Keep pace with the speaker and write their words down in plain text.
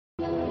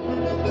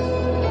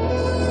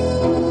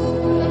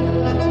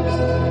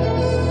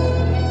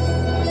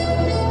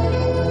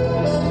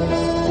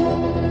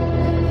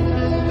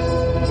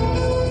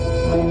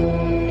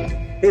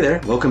Hey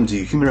there, welcome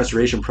to Human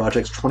Restoration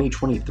Project's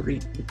 2023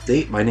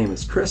 update. My name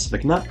is Chris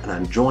McNutt, and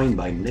I'm joined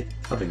by Nick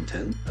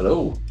Covington.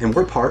 Hello. And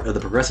we're part of the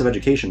progressive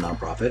education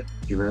nonprofit,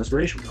 Human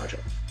Restoration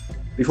Project.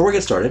 Before we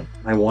get started,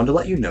 I wanted to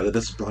let you know that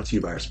this is brought to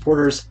you by our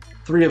supporters,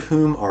 three of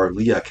whom are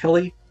Leah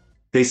Kelly,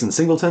 Jason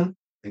Singleton,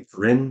 and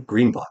Corinne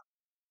Greenblatt.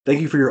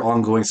 Thank you for your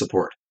ongoing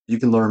support. You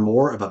can learn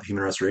more about the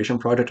Human Restoration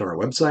Project on our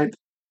website,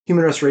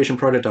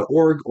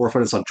 humanrestorationproject.org, or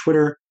find us on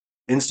Twitter,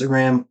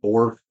 Instagram,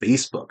 or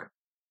Facebook.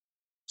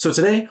 So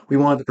today, we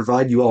wanted to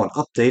provide you all an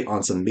update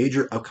on some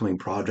major upcoming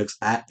projects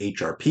at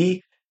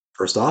HRP.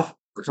 First off,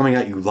 we're coming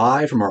at you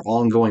live from our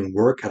ongoing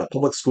work at a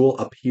public school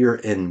up here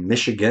in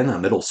Michigan, a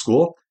middle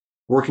school,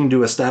 working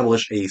to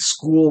establish a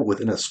school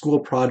within a school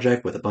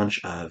project with a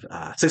bunch of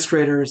sixth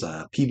graders,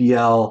 a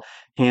PBL,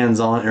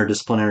 hands-on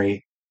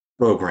interdisciplinary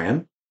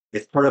program.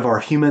 It's part of our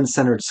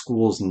Human-Centered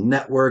Schools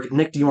network.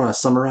 Nick, do you want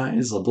to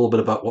summarize a little bit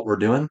about what we're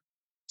doing?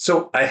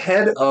 So,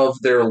 ahead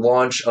of their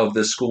launch of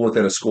this school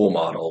within a school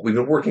model, we've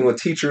been working with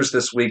teachers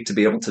this week to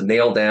be able to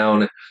nail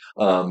down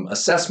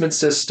assessment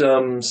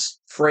systems,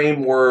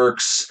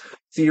 frameworks,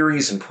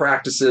 theories, and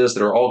practices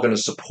that are all going to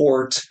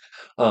support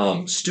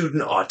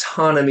student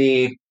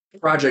autonomy,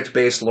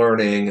 project-based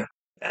learning.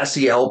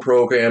 SEL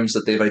programs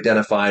that they've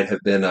identified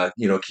have been a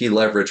key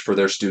leverage for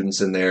their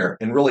students in there,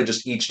 and really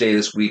just each day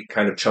this week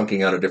kind of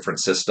chunking out a different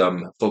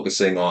system,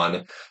 focusing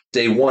on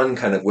day one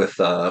kind of with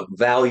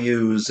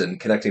values and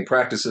connecting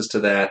practices to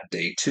that.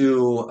 Day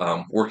two,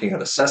 working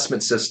on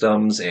assessment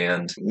systems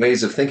and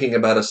ways of thinking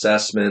about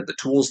assessment, the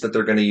tools that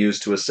they're going to use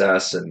to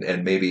assess,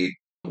 and maybe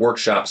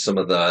workshop some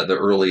of the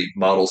early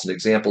models and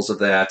examples of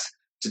that.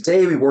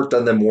 Today, we worked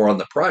on them more on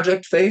the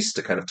project phase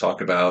to kind of talk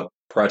about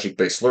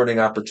project-based learning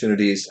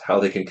opportunities, how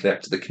they can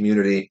connect to the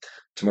community.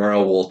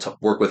 Tomorrow, we'll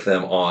work with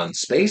them on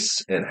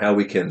space and how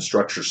we can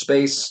structure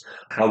space,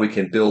 how we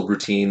can build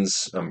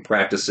routines,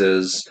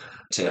 practices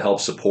to help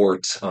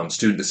support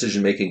student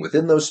decision-making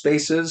within those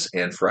spaces.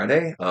 And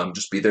Friday,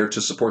 just be there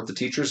to support the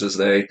teachers as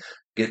they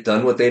get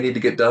done what they need to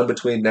get done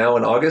between now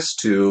and August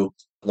to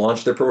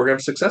launch their program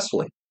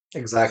successfully.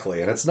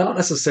 Exactly. And it's not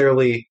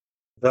necessarily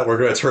that we're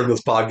going to turn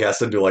this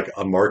podcast into like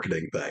a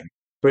marketing thing.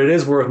 But it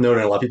is worth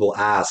noting, a lot of people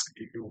ask,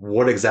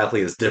 what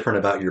exactly is different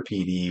about your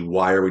PD?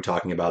 Why are we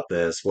talking about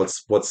this?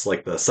 What's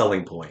like the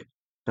selling point?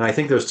 And I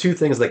think there's two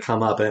things that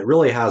come up, and it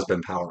really has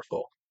been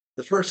powerful.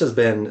 The first has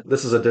been,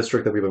 this is a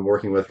district that we've been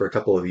working with for a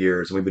couple of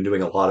years, and we've been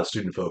doing a lot of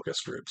student focus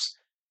groups.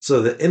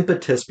 So the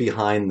impetus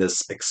behind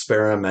this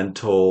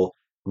experimental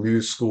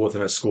new school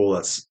within a school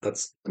that's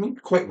I mean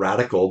quite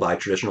radical by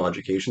traditional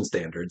education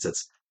standards.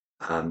 It's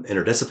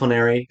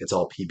interdisciplinary. It's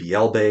all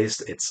PBL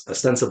based. It's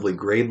ostensibly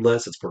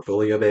gradeless. It's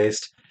portfolio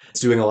based.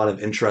 It's doing a lot of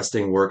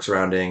interesting work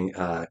surrounding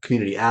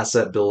community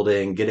asset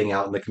building, getting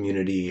out in the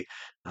community,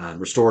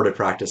 restorative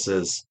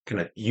practices, kind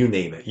of you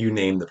name it. You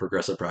name the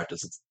progressive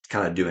practice. It's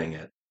kind of doing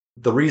it.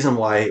 The reason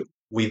why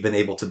we've been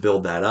able to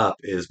build that up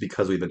is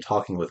because we've been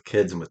talking with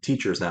kids and with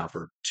teachers now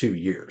for 2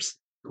 years.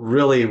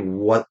 Really,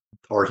 what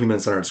our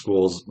human-centered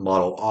schools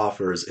model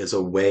offers is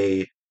a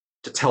way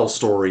to tell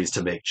stories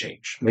to make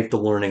change, make the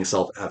learning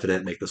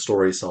self-evident, make the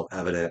stories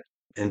self-evident,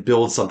 and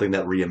build something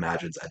that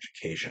reimagines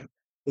education.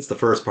 That's the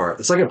first part.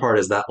 The second part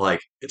is that like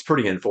it's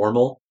pretty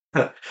informal.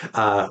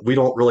 We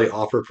don't really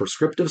offer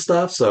prescriptive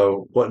stuff.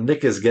 So what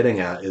Nick is getting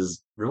at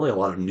is really a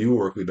lot of new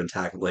work we've been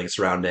tackling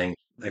surrounding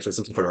actually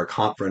something for our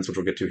conference, which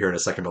we'll get to here in a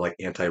second, but like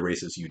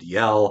anti-racist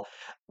UDL,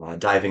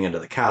 diving into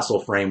the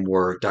Castle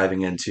framework,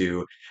 diving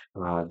into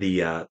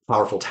the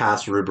powerful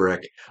task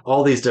rubric,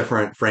 all these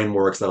different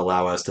frameworks that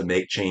allow us to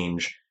make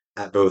change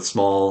at both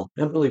small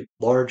and really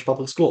large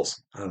public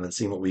schools and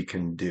seeing what we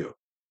can do.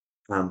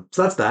 So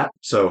that's that.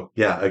 So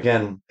yeah,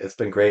 again, it's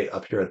been great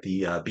up here at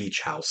the beach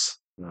house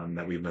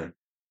that we've been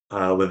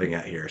living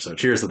at here. So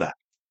cheers to that.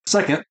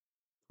 Second,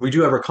 we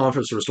do have our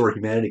Conference to Restore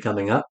Humanity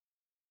coming up.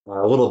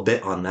 A little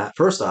bit on that.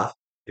 First off,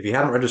 if you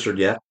haven't registered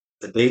yet,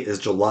 the date is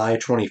July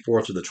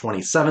 24th to the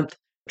 27th,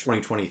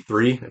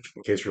 2023,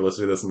 in case you're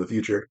listening to this in the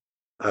future.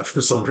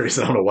 For some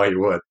reason, I don't know why you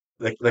would.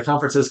 The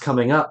conference is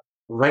coming up.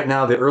 Right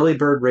now, the early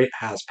bird rate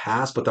has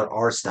passed, but there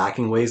are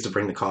stacking ways to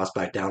bring the cost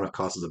back down if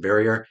cost is a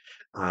barrier.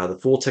 The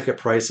full ticket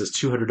price is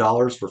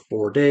 $200 for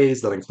 4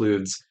 days. That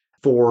includes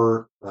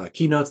four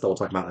keynotes that we'll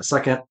talk about in a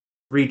second,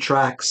 three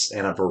tracks,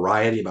 and a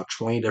variety, about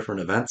 20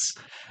 different events.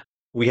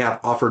 We have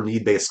offered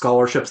need-based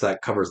scholarships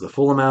that covers the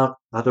full amount.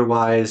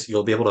 Otherwise,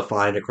 you'll be able to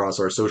find across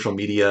our social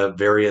media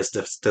various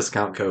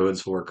discount codes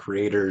for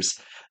creators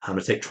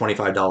to take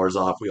 $25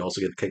 off. We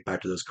also get kickback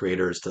to those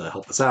creators to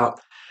help us out.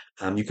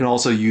 You can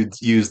also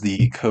use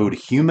the code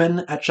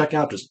HUMAN at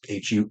checkout, just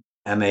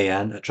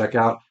HUMAN at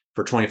checkout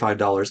for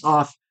 $25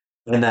 off.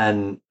 And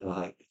then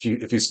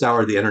if you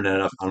scour the internet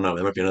enough, I don't know,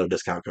 there might be another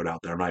discount code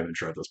out there. I'm not even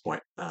sure at this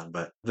point,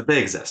 but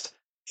they exist.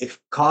 If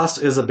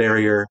cost is a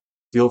barrier,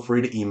 feel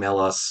free to email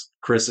us,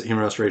 Chris at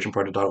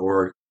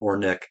humanrestorationproject.org or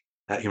Nick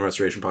at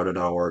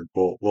humanrestorationproject.org.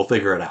 We'll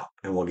figure it out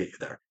and we'll get you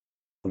there.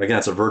 And again,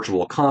 it's a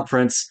virtual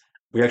conference.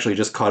 We actually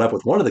just caught up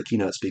with one of the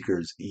keynote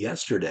speakers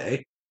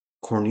yesterday,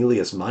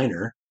 Cornelius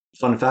Minor.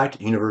 Fun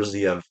fact,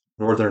 University of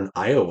Northern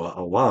Iowa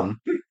alum.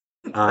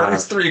 Uh,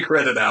 That's 3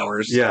 credit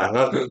hours.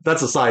 yeah,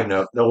 that's a side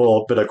note. A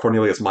little bit of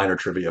Cornelius Minor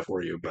trivia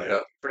for you, but Yeah.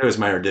 Cornelius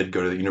Minor did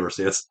go to the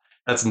university.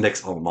 That's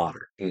Nick's alma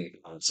mater, Mm.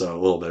 so a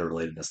little bit of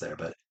relatedness there.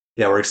 But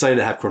yeah, we're excited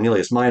to have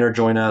Cornelius Minor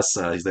join us.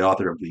 He's the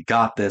author of "We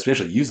Got This." We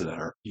actually used it at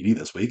our PD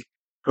this week.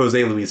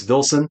 Jose Luis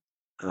Vilson,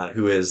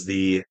 who is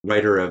the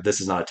writer of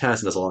 "This Is Not a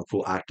Test" and does a lot of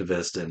cool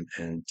activist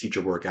and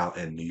teacher work out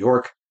in New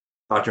York.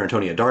 Dr.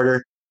 Antonia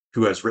Darter,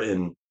 who has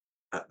written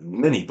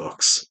many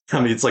books.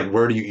 I mean, it's like,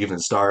 where do you even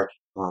start?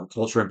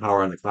 Culture and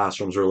power in the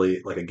classroom is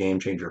really like a game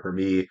changer for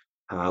me.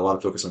 A lot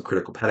of focus on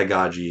critical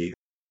pedagogy.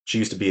 She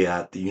used to be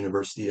at the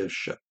University of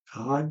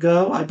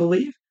Chicago, I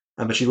believe,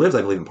 but she lives,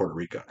 I believe, in Puerto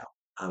Rico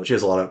now. She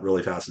has a lot of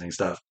really fascinating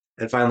stuff.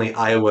 And finally,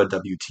 Iowa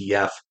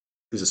WTF,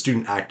 who's a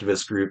student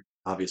activist group,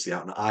 obviously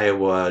out in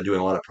Iowa, doing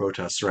a lot of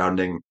protests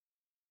surrounding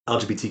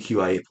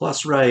LGBTQIA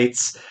plus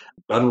rights,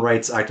 gun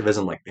rights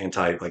activism, like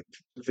anti, like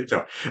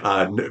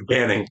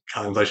banning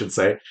guns, I should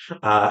say,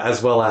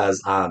 as well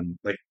as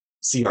like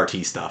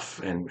CRT stuff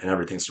and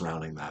everything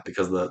surrounding that.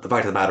 Because the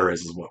fact of the matter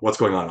is what's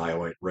going on in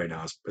Iowa right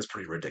now is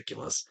pretty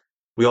ridiculous.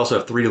 We also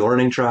have 3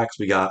 learning tracks.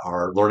 We got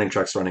our learning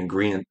tracks running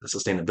green and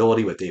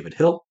sustainability with David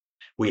Hill.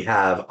 We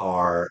have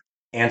our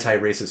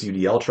anti-racist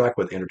UDL track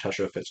with Andrew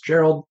Tesha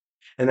Fitzgerald.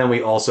 And then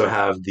we also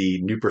have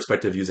the new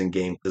perspective using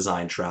game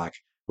design track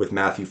with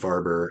Matthew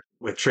Farber,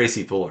 with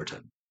Tracy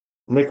Fullerton.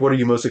 Nick, what are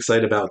you most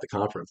excited about at the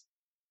conference?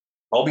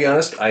 I'll be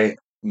honest, I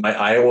my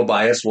Iowa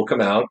bias will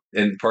come out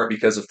in part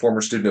because a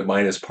former student of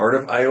mine is part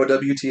of Iowa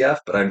WTF,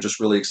 but I'm just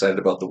really excited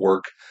about the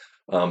work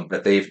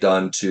that they've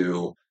done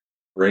to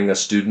bring a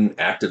student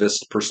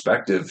activist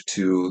perspective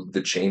to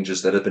the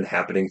changes that have been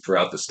happening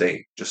throughout the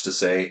state. Just to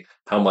say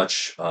how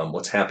much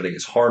what's happening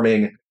is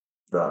harming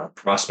the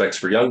prospects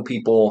for young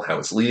people, how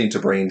it's leading to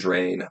brain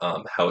drain,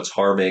 how it's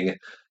harming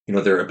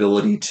their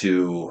ability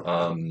to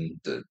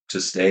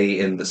stay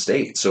in the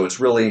state. So it's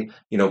really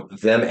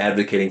them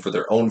advocating for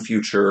their own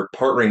future,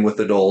 partnering with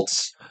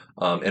adults,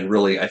 and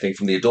really I think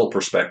from the adult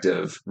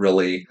perspective,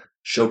 really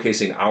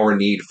showcasing our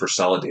need for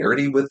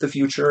solidarity with the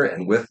future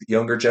and with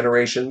younger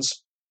generations,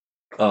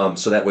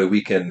 so that way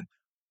we can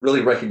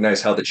really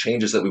recognize how the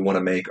changes that we want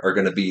to make are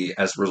going to be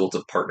as a result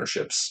of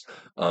partnerships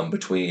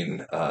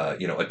between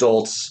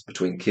adults,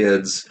 between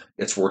kids.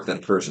 It's work that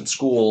occurs in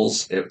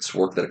schools. It's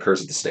work that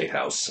occurs at the state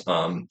house.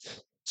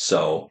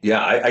 So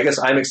yeah, I guess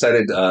I'm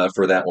excited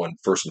for that one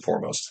first and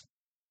foremost.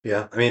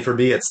 Yeah, I mean, for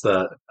me,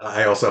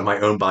 I also have my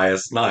own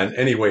bias, not in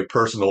any way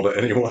personal to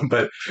anyone,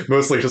 but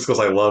mostly just because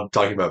I love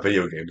talking about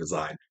video game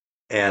design.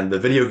 And the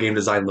video game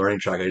design learning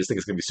track, I just think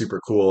it's going to be super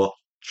cool.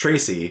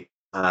 Tracy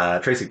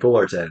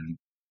Fullerton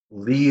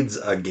leads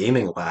a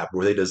gaming lab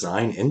where they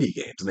design indie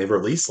games, and they've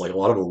released like a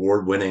lot of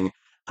award-winning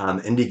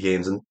indie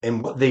games.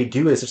 And what they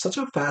do is it's such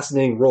a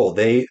fascinating role.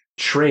 They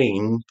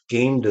train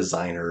game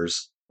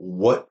designers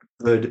what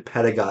good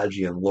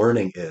pedagogy and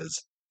learning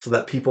is so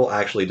that people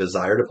actually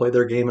desire to play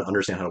their game and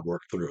understand how to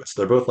work through it.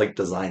 So they're both like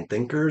design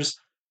thinkers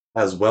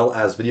as well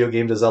as video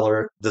game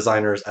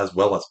designers as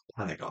well as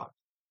pedagogues.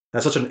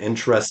 That's such an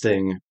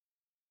interesting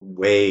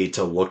way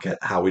to look at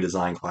how we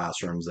design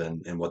classrooms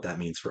and what that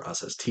means for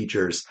us as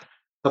teachers.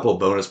 A couple of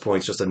bonus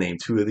points just to name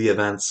 2 of the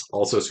events.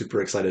 Also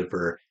super excited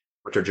for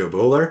Richard Joe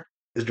Bowler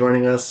is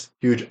joining us.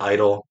 Huge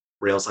idol,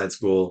 Railside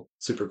School,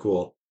 super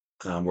cool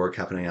work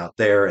happening out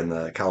there and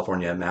the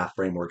California math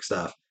framework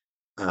stuff,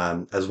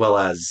 as well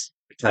as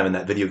kind of in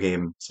that video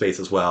game space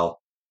as well.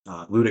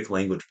 Ludic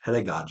Language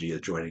Pedagogy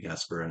is joining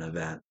us for an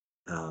event.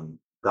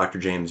 Dr.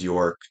 James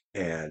York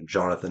and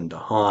Jonathan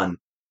DeHaan,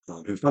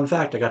 who, fun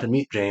fact, I got to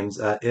meet James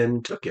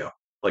in Tokyo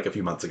like a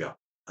few months ago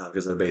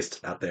because they're based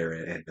out there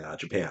in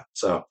Japan.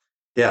 So,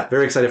 yeah,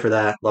 very excited for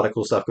that. A lot of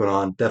cool stuff going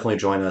on. Definitely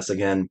join us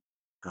again.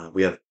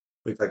 We've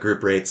got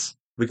group rates.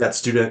 We've got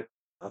student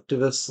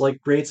activists like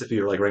rates. If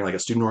you're like running like a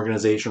student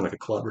organization, like a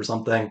club or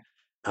something,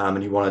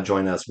 and you want to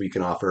join us, we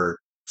can offer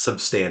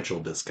substantial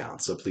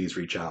discounts. So please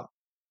reach out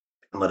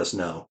and let us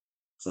know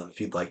if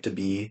you'd like to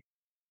be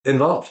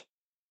involved.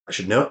 I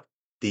should note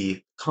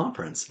the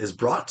conference is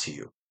brought to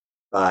you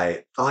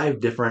by 5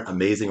 different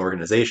amazing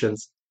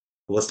organizations: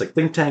 Holistic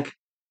Think Tank,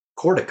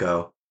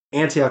 Cortico,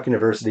 Antioch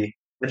University,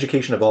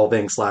 Education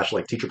Evolving /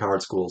 like teacher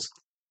powered schools,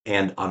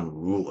 and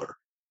Unruler,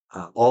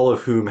 all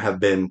of whom have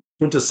been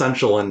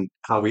quintessential in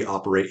how we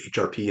operate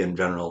HRP in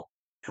general,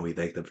 and we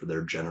thank them for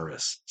their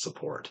generous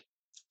support.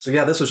 So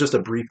yeah, this was just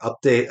a brief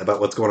update about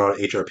what's going on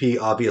at HRP.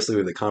 Obviously, we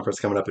have the conference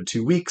coming up in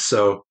 2 weeks,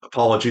 so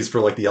apologies for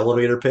like the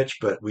elevator pitch,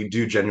 but we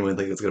do genuinely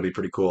think it's going to be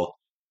pretty cool.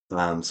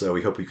 So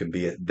we hope you can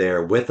be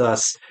there with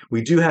us.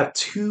 We do have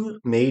 2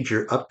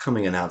 major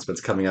upcoming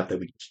announcements coming up that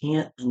we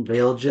can't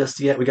unveil just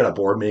yet. We got a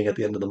board meeting at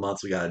the end of the month,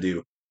 so we got to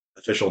do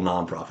official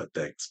nonprofit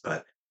things.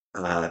 But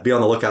be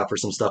on the lookout for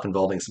some stuff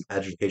involving some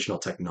educational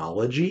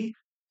technology,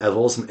 as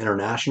well as some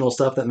international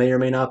stuff that may or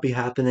may not be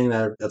happening.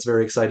 That's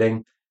very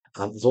exciting.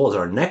 As well as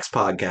our next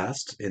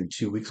podcast in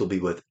 2 weeks will be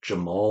with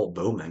Jamal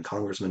Bowman,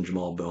 Congressman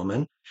Jamal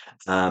Bowman,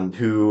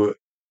 who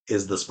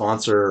is the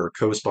sponsor or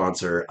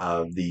co-sponsor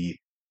of the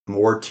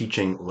More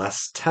Teaching,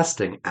 Less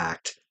Testing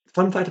Act.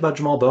 Fun fact about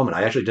Jamal Bowman,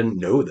 I actually didn't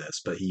know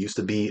this, but he used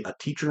to be a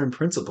teacher and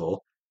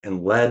principal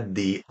and led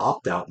the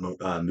opt-out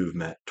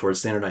movement towards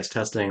standardized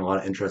testing. A lot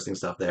of interesting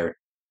stuff there.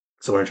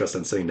 So we're interested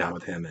in sitting down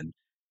with him and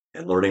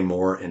learning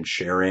more and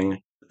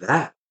sharing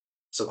that.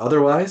 So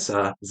otherwise,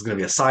 this is going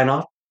to be a sign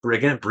off for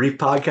again, brief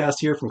podcast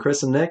here from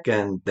Chris and Nick.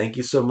 And thank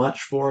you so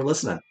much for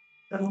listening.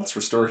 And let's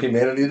restore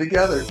humanity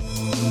together.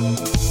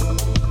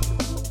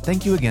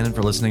 Thank you again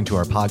for listening to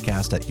our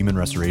podcast at Human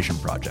Restoration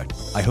Project.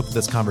 I hope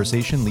this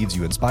conversation leaves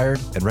you inspired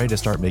and ready to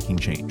start making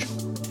change.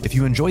 If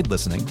you enjoyed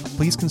listening,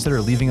 please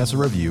consider leaving us a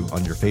review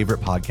on your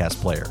favorite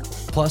podcast player.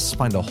 Plus,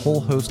 find a whole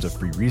host of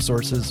free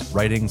resources,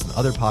 writings, and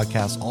other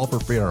podcasts all for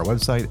free on our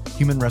website,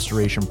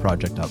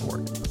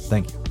 humanrestorationproject.org.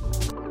 Thank you.